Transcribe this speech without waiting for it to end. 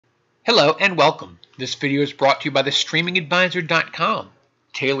Hello and welcome. This video is brought to you by thestreamingadvisor.com.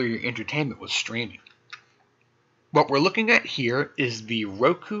 Tailor your entertainment with streaming. What we're looking at here is the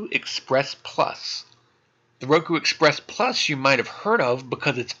Roku Express Plus. The Roku Express Plus you might have heard of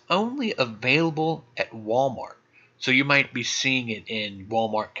because it's only available at Walmart. So you might be seeing it in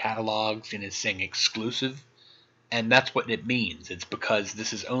Walmart catalogs and it's saying exclusive. And that's what it means. It's because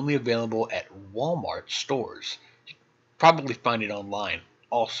this is only available at Walmart stores. You probably find it online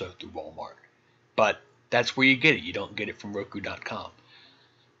also through Walmart. But that's where you get it. You don't get it from Roku.com.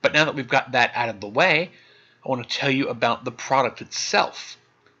 But now that we've got that out of the way, I want to tell you about the product itself.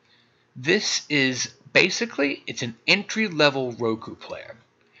 This is basically, it's an entry-level Roku player.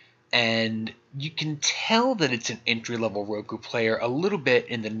 And you can tell that it's an entry-level Roku player a little bit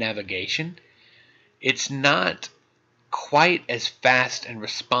in the navigation. It's not quite as fast and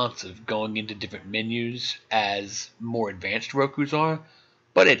responsive going into different menus as more advanced Rokus are,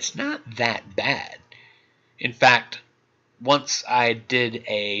 but it's not that bad. In fact, once I did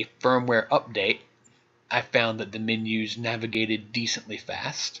a firmware update, I found that the menus navigated decently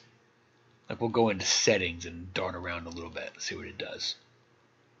fast. Like, we'll go into settings and dart around a little bit, see what it does.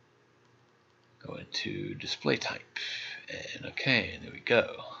 Go into display type, and okay, and there we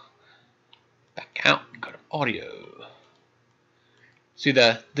go. Back out, go to audio. See,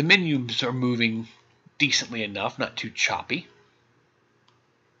 the menus are moving decently enough, not too choppy.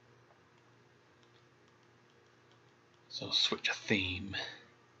 So switch a theme.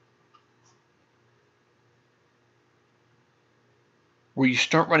 Where you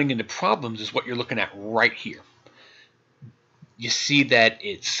start running into problems is what you're looking at right here. You see that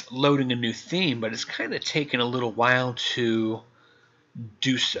it's loading a new theme, but it's kind of taken a little while to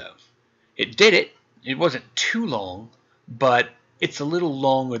do so. It did it. It wasn't too long, but it's a little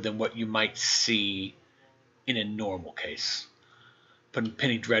longer than what you might see in a normal case. Putting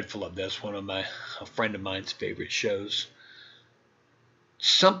Penny Dreadful up there is one of a friend of mine's favorite shows.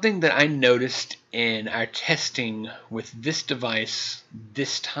 Something that I noticed in our testing with this device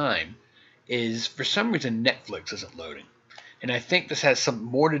this time is, for some reason, Netflix isn't loading. And I think this has some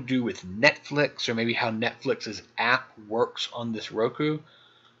more to do with Netflix, or maybe how Netflix's app works on this Roku.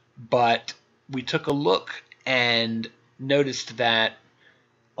 But we took a look and noticed that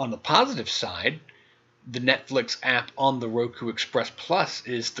on the positive side, the Netflix app on the Roku Express Plus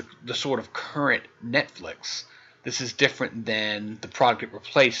is the sort of current Netflix. This is different than the product that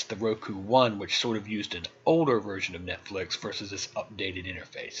replaced the Roku One, which sort of used an older version of Netflix versus this updated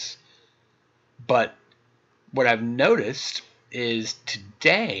interface. But what I've noticed is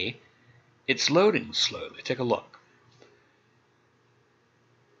today it's loading slowly. Take a look.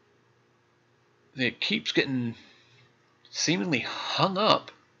 It keeps getting seemingly hung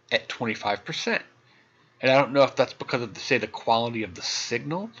up at 25%. And I don't know if that's because of, say, the quality of the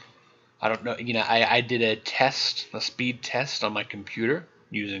signal. I don't know. You know, I did a speed test on my computer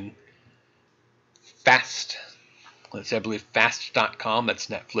using I believe fast.com. That's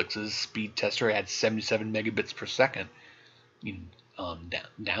Netflix's speed tester. It had 77 megabits per second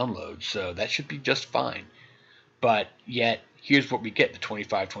download, so that should be just fine. But yet, here's what we get, the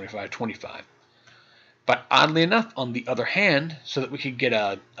 25, 25, 25. But oddly enough, on the other hand, so that we could get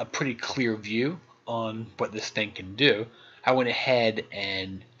a pretty clear view on what this thing can do, I went ahead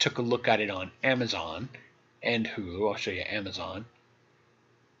and took a look at it on Amazon and Hulu. I'll show you Amazon.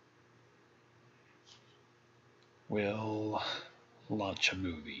 We'll launch a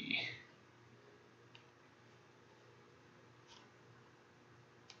movie.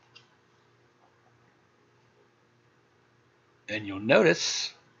 And you'll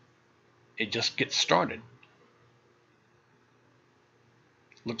notice it just gets started.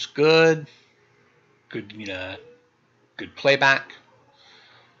 Looks good. Good, good playback.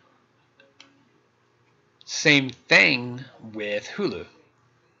 Same thing with Hulu.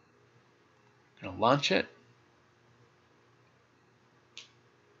 Gonna launch it.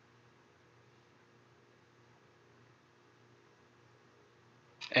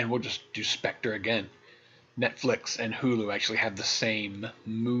 And we'll just do Spectre again. Netflix and Hulu actually have the same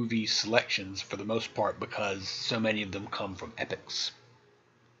movie selections for the most part because so many of them come from Epix.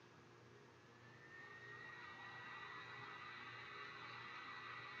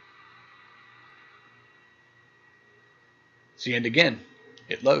 See, and again,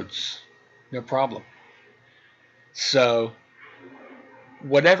 it loads. No problem. So,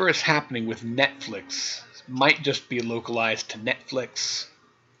 whatever is happening with Netflix might just be localized to Netflix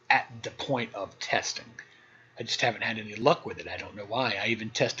at the point of testing. I just haven't had any luck with it. I don't know why. I even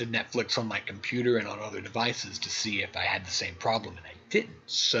tested Netflix on my computer and on other devices to see if I had the same problem, and I didn't.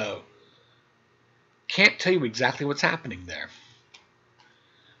 So, can't tell you exactly what's happening there.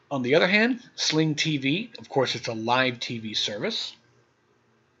 On the other hand, Sling TV, of course, it's a live TV service.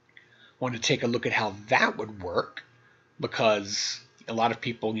 Want to take a look at how that would work, because a lot of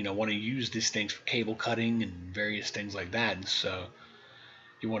people, want to use these things for cable cutting and various things like that. And so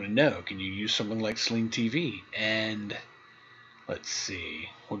you want to know, can you use something like Sling TV? And let's see,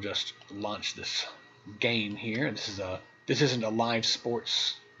 we'll just launch this game here. This isn't a live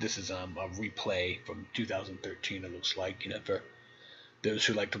sports. This is a replay from 2013. It looks like, for those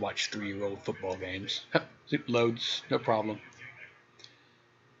who like to watch 3-year-old football games. It loads, no problem.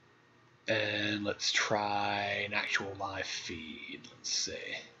 And let's try an actual live feed. Let's see.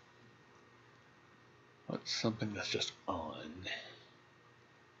 What's something that's just on?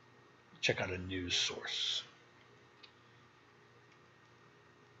 Check out a news source.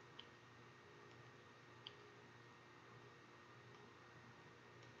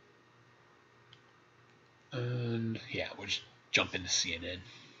 And yeah, we'll just jump into CNN.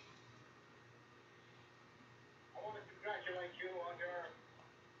 I want to congratulate you on your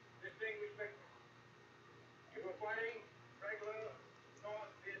distinguished victory. You were fighting regular North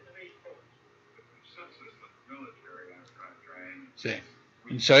Vietnamese troops. The consensus of the military after trained. See,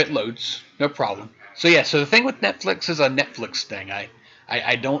 and so it loads, no problem. So yeah, so the thing with Netflix is a Netflix thing.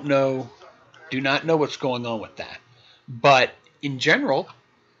 I don't know, do not know what's going on with that, but in general,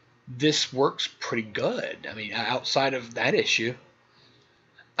 this works pretty good. I mean, outside of that issue,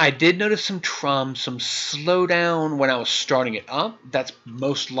 I did notice some slowdown when I was starting it up. That's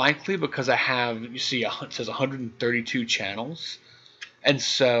most likely because I have, you see, it says 132 channels. And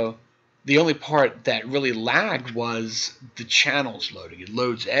so the only part that really lagged was the channels loading. It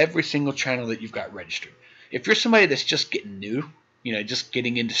loads every single channel that you've got registered. If you're somebody that's just getting new, just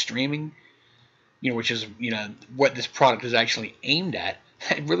getting into streaming, which is, what this product is actually aimed at,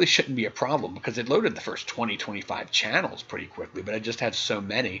 it really shouldn't be a problem because it loaded the first 20, 25 channels pretty quickly, but I just had so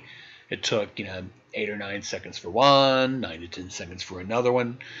many. It took, 8 or 9 seconds for one, 9 to 10 seconds for another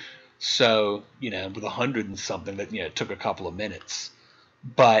one. So, with 100 and something, that, it took a couple of minutes.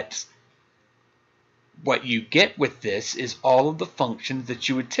 But what you get with this is all of the functions that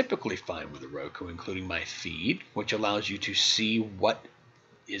you would typically find with a Roku, including my feed, which allows you to see what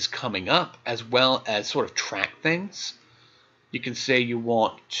is coming up, as well as sort of track things. You can say you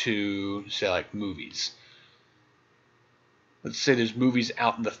want to, say, like movies. Let's say there's movies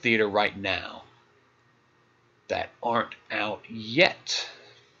out in the theater right now that aren't out yet.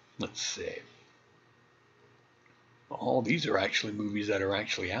 Let's see. All these are actually movies that are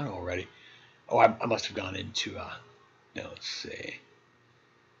actually out already. Oh, I must have gone into, no, let's see.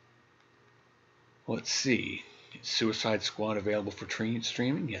 Let's see. Is Suicide Squad available for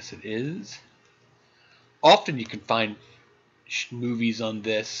streaming? Yes, it is. Often you can find movies on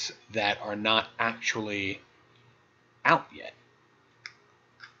this that are not actually out yet.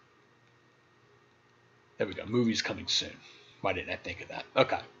 There we go. Movies coming soon. Why didn't I think of that?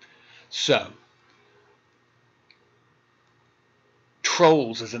 Okay. So,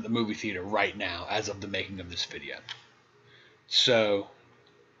 Trolls is in the movie theater right now as of the making of this video. So,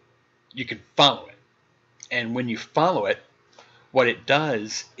 you can follow it. And when you follow it, what it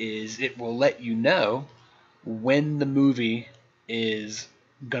does is it will let you know when the movie is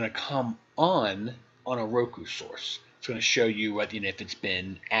going to come on a Roku source. It's going to show you what, if it's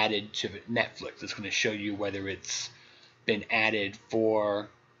been added to Netflix. It's going to show you whether it's been added for,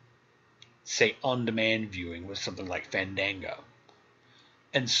 say, on-demand viewing with something like Fandango.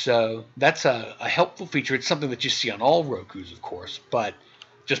 And so that's a helpful feature. It's something that you see on all Rokus, of course, but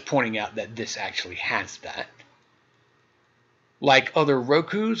just pointing out that this actually has that. Like other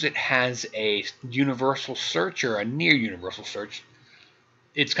Rokus, it has a universal search or a near universal search.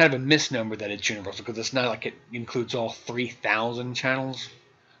 It's kind of a misnomer that it's universal because it's not like it includes all 3,000 channels,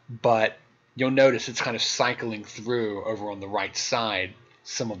 but you'll notice it's kind of cycling through over on the right side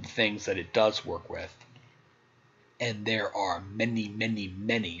some of the things that it does work with. And there are many, many,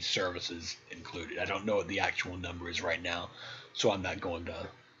 many services included. I don't know what the actual number is right now, so I'm not going to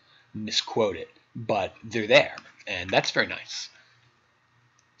misquote it, but they're there, and that's very nice.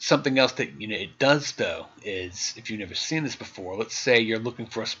 Something else that it does, though, is if you've never seen this before, let's say you're looking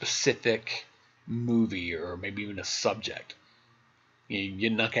for a specific movie or maybe even a subject. You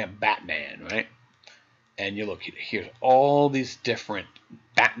knock out Batman, right? And you look, here's all these different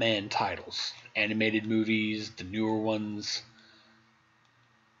Batman titles, animated movies, the newer ones.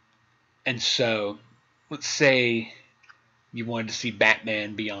 And so, let's say you wanted to see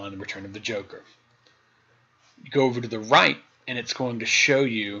Batman Beyond the Return of the Joker. You go over to the right, and it's going to show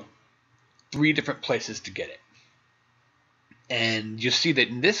you 3 different places to get it. And you'll see that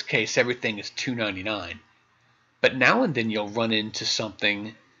in this case, everything is $2.99. But now and then you'll run into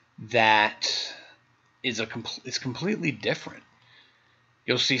something that is completely different.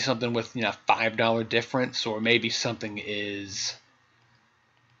 You'll see something with $5 difference, or maybe something is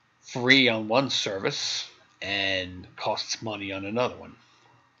free on one service and costs money on another one.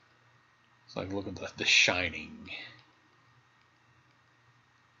 So look at the Shining.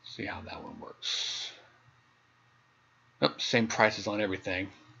 See how that one works. Oh, same prices on everything,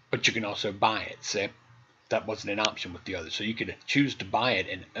 but you can also buy it. See, that wasn't an option with the other, so you could choose to buy it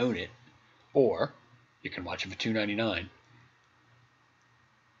and own it, or you can watch it for $2.99.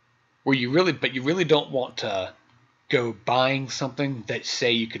 But you really don't want to go buying something that,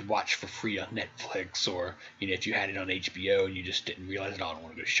 say, you could watch for free on Netflix, or if you had it on HBO and you just didn't realize it. Oh, I don't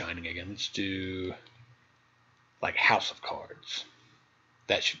want to go Shining again. Let's do like House of Cards.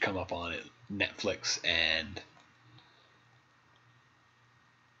 That should come up on Netflix and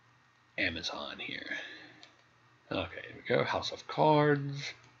Amazon here. Okay, here we go. House of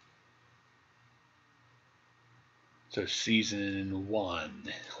Cards. So season 1,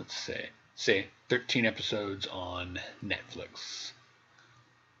 let's say 13 episodes on Netflix.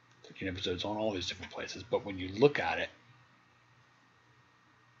 13 episodes on all these different places. But when you look at it,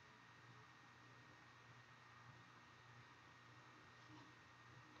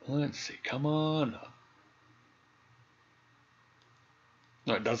 let's see, come on up.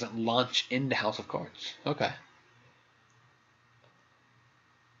 No, it doesn't launch into House of Cards. Okay.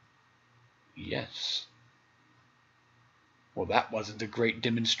 Yes. Well, that wasn't a great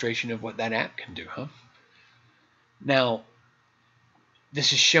demonstration of what that app can do, huh? Now,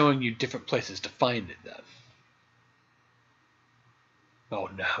 this is showing you different places to find it, though. Oh,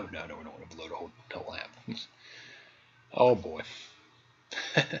 no, we don't want to load a whole app. Oh, boy.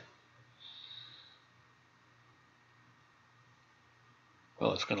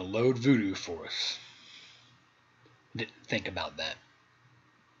 Well, it's going to load Voodoo for us. Didn't think about that.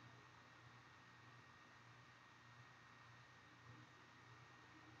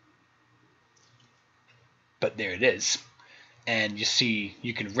 But there it is. And you see,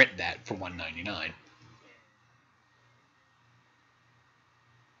 you can rent that for $1.99.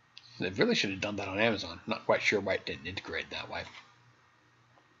 They really should have done that on Amazon. I'm not quite sure why it didn't integrate that way.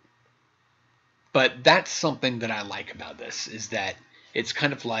 But that's something that I like about this, is that it's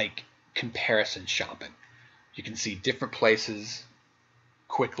kind of like comparison shopping. You can see different places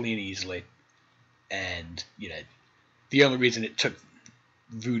quickly and easily. And, the only reason it took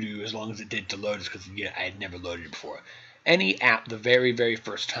Voodoo as long as it did to load is because I had never loaded it before. Any app, the very, very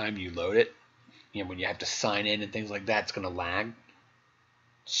first time you load it, when you have to sign in and things like that, it's going to lag.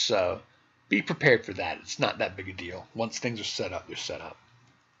 So be prepared for that. It's not that big a deal. Once things are set up, they're set up.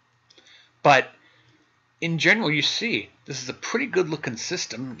 But in general, you see, this is a pretty good looking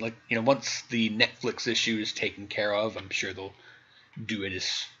system. Like, once the Netflix issue is taken care of, I'm sure they'll do it as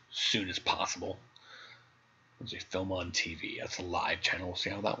soon as possible. Let's see, Film on TV. That's a live channel. We'll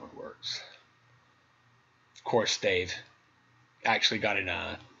see how that one works. Of course, they've actually got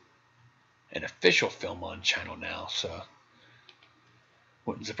an official Film on channel now, so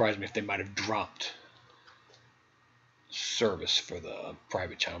wouldn't surprise me if they might have dropped service for the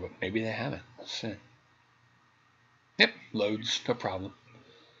private channel, but maybe they haven't. Let's see. Yep, loads, no problem.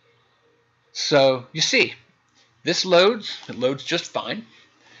 So you see, this loads. It loads just fine.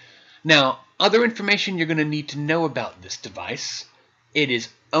 Now, other information you're going to need to know about this device: it is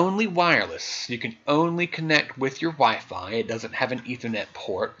only wireless. You can only connect with your Wi-Fi. It doesn't have an Ethernet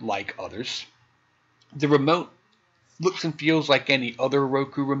port like others. The remote looks and feels like any other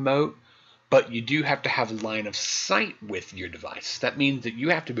Roku remote, but you do have to have a line of sight with your device. That means that you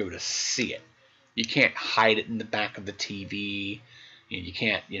have to be able to see it. You can't hide it in the back of the TV. You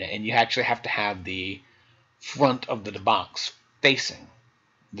can't, and you actually have to have the front of the box facing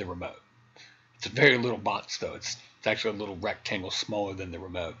the remote. It's a very little box, though. It's actually a little rectangle smaller than the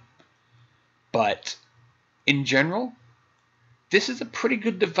remote. But in general, this is a pretty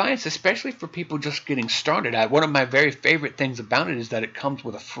good device, especially for people just getting started. One of my very favorite things about it is that it comes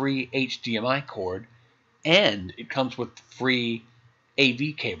with a free HDMI cord, and it comes with free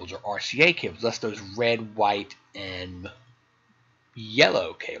AV cables, or RCA cables. That's those red, white, and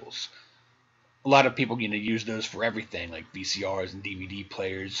yellow cables. A lot of people use those for everything, like VCRs and DVD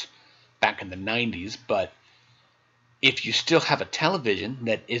players back in the 90s. But if you still have a television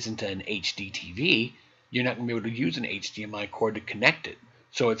that isn't an HD TV, you're not going to be able to use an HDMI cord to connect it.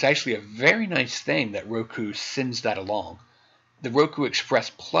 So it's actually a very nice thing that Roku sends that along. The Roku Express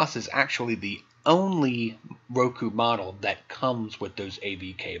Plus is actually the only Roku model that comes with those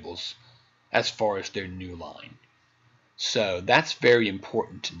AV cables as far as their new line. So that's very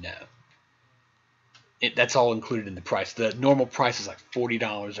important to know. That's all included in the price. The normal price is like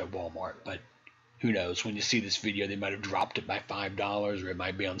 $40 at Walmart, but who knows? When you see this video, they might have dropped it by $5, or it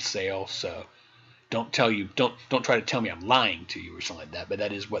might be on sale. So don't try to tell me I'm lying to you or something like that. But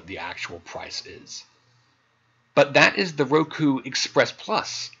that is what the actual price is. But that is the Roku Express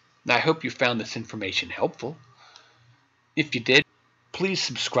Plus. Now, I hope you found this information helpful. If you did, please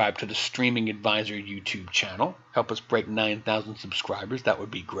subscribe to the Streaming Advisor YouTube channel. Help us break 9,000 subscribers. That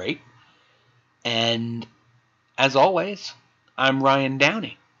would be great. And as always, I'm Ryan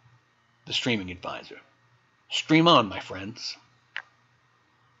Downey, the Streaming Advisor. Stream on, my friends.